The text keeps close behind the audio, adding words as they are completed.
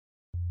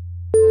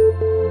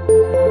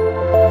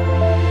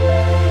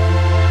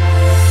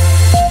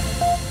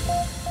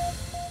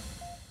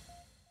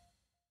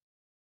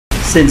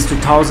Since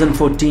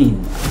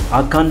 2014,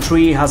 our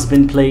country has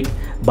been plagued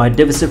by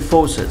divisive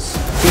forces.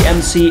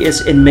 TMC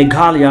is in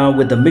Meghalaya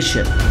with the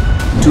mission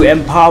to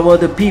empower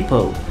the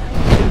people,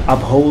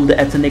 uphold the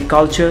ethnic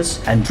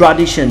cultures and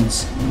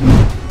traditions,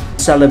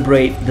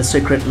 celebrate the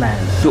sacred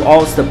land. To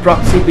oust the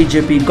proxy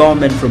BJP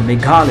government from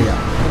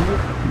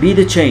Meghalaya, be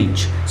the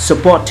change,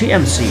 support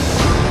TMC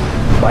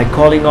by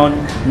calling on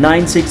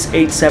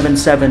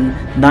 96877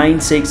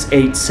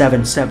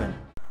 96877.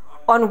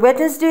 On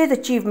Wednesday, the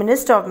Chief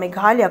Minister of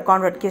Meghalaya,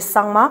 Conrad K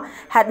Sangma,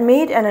 had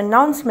made an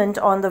announcement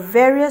on the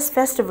various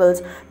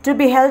festivals to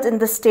be held in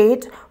the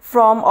state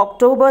from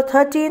October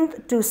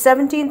 13th to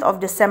 17th of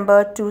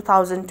December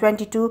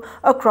 2022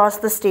 across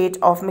the state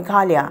of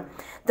Meghalaya.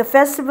 The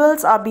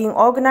festivals are being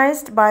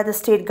organized by the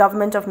state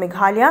government of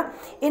Meghalaya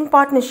in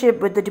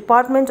partnership with the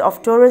Department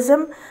of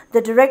Tourism,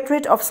 the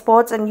Directorate of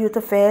Sports and Youth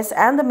Affairs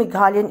and the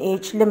Meghalayan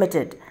Age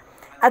Limited.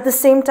 At the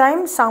same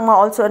time, Sangma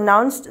also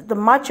announced the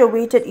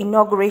much-awaited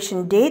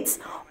inauguration dates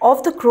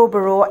of the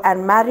Crowborough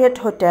and Marriot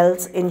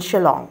Hotels in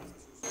Shillong.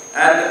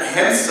 And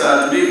hence,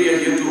 today we are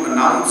here to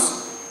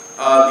announce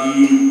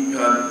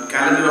the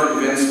calendar of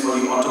events for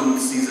the autumn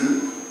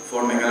season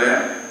for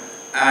Meghalaya.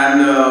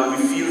 And we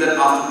feel that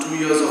after 2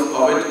 years of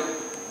COVID,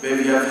 where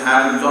we have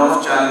had a lot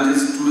of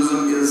challenges,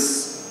 tourism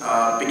is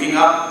picking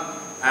up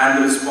and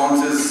the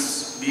response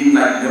has been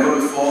like never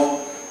before.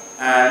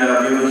 And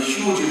we have a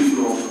huge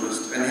inflow of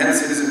tourists, and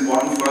hence it is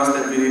important for us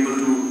that we are able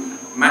to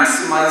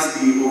maximize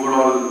the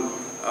overall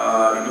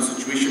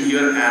situation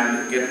here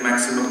and get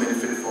maximum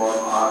benefit for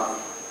our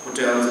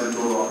hotels and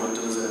tour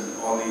operators and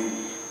all the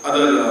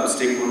other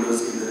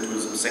stakeholders in the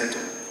tourism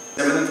sector.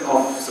 7th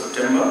of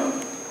September,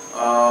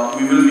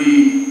 we will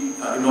be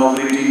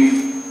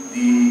inaugurating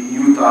the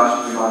new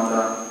Taj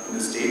Vivanta in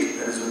the state,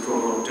 that is the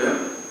Crowborough Hotel.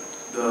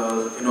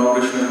 The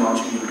inauguration and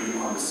launching will be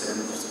on the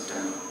 7th of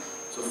September.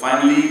 So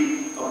finally,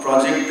 a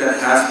project that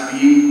has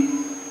been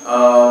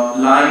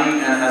lying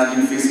and has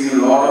been facing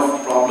a lot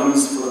of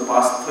problems for the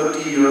past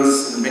 30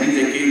 years, many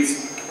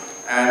decades,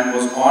 and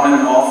was on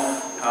and off.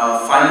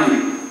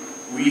 Finally,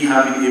 we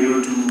have been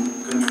able to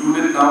conclude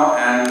it now,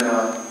 and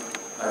as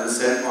I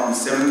said, on the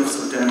 7th of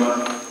September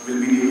will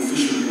be the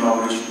official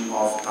inauguration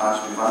of Taj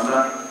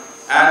Vivanta.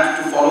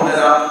 And to follow that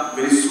up,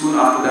 very soon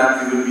after that,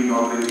 we will be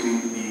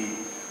inaugurating the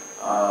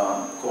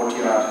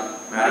Courtyard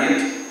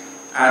Marriott.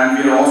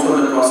 And we are also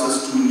in the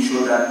process to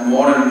ensure that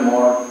more and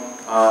more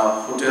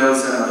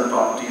hotels and other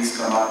properties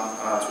come up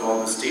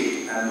throughout the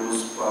state, and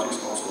those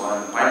projects also are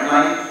in the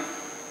pipeline.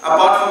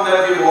 Apart from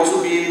that, we have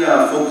also been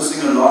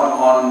focusing a lot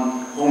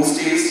on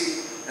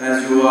homestays, and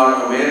as you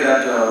are aware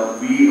that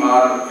we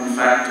are in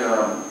fact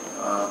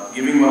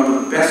giving one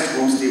of the best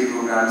homestay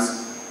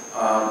programs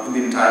in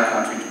the entire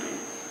country today.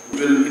 It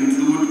will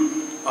include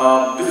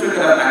different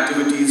kind of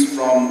activities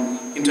from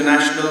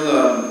international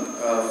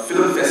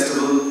film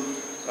festival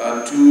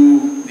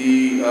to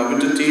the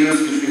winter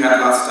tales which we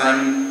had last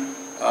time,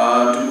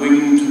 to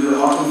going to the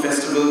autumn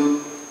festival,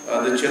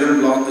 the cherry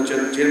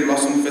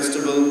blossom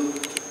festival,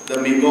 the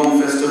Megong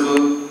festival.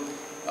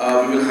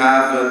 We will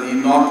have the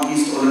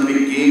Northeast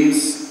Olympic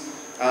Games.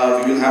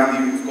 We will have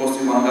of course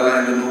the Mangala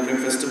and the Noprim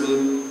festival,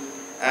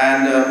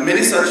 and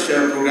many such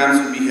programs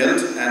will be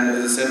held. And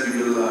as I said, we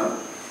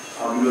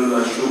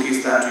will showcase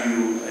that to you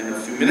in a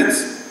few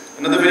minutes.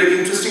 Another very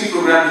interesting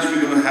program which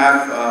we're going to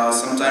have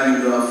sometime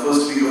in the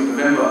first week of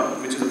November,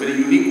 which is a very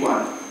unique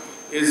one,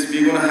 is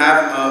we're going to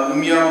have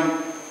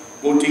Umyam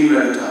boating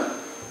regatta.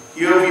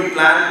 Here we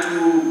plan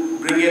to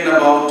bring in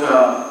about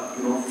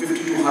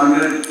 50 to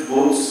 100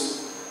 boats,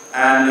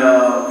 and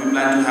we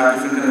plan to have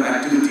different kind of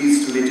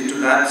activities related to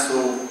that.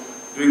 So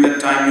during that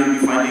time you'll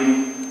be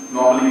finding,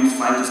 normally you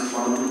find just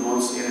 1 or 2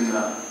 boats in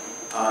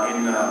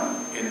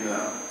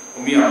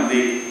Umyam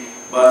Lake.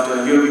 But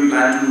here we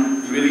plan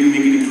to really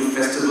make it into a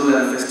festival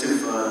and a festive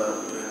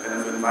kind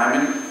of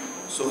environment.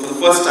 So for the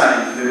first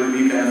time, there will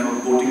be kind of a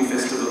boating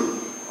festival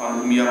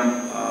on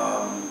Umyam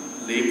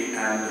Lake,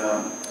 and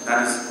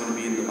that is going to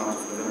be in the month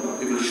of November.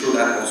 We will show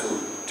that also